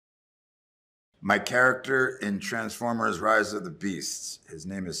My character in Transformers Rise of the Beasts, his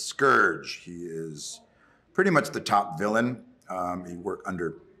name is Scourge. He is pretty much the top villain. He worked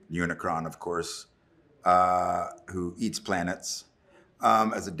under Unicron, of course, who eats planets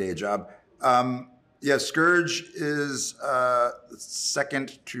as a day job. Yeah, Scourge is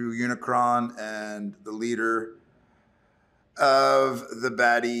second to Unicron and the leader of the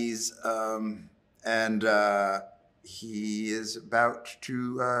baddies. He is about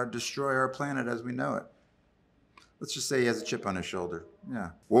to destroy our planet as we know it. Let's just say he has a chip on his shoulder. Yeah.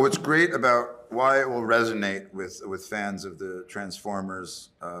 Well, what's great about why it will resonate with fans of the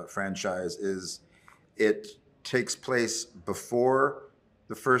Transformers franchise is it takes place before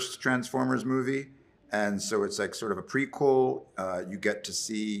the first Transformers movie. And so it's like sort of a prequel. You get to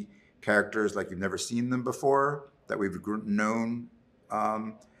see characters like you've never seen them before that we've known.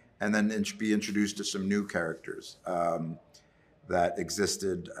 And then be introduced to some new characters that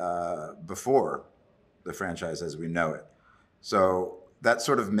existed before the franchise as we know it. So that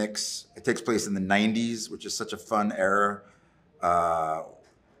sort of mix, it takes place in the 90s, which is such a fun era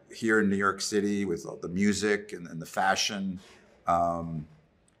here in New York City with all the music and the fashion.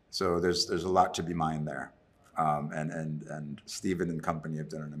 So there's a lot to be mined there. And Steven and company have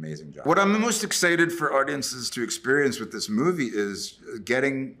done an amazing job. What I'm most excited for audiences to experience with this movie is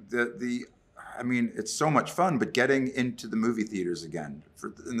getting I mean, it's so much fun, but getting into the movie theaters again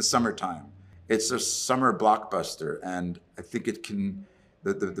in the summertime. It's a summer blockbuster, and I think it can,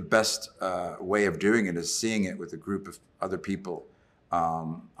 the best way of doing it is seeing it with a group of other people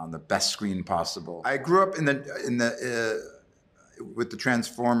on the best screen possible. I grew up with the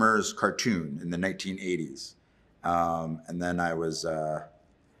Transformers cartoon in the 1980s. And then I was,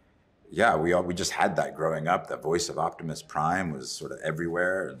 yeah, we just had that growing up. The voice of Optimus Prime was sort of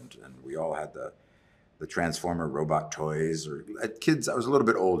everywhere, and we all had the Transformer robot toys. Or kids, I was a little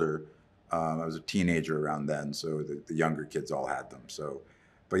bit older. I was a teenager around then, so the younger kids all had them. So,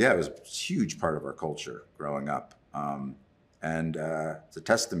 but yeah, it was a huge part of our culture growing up. And it's a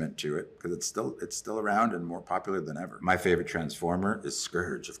testament to it because it's still around and more popular than ever. My favorite Transformer is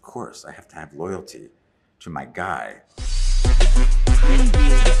Scourge, of course. I have to have loyalty to my guy.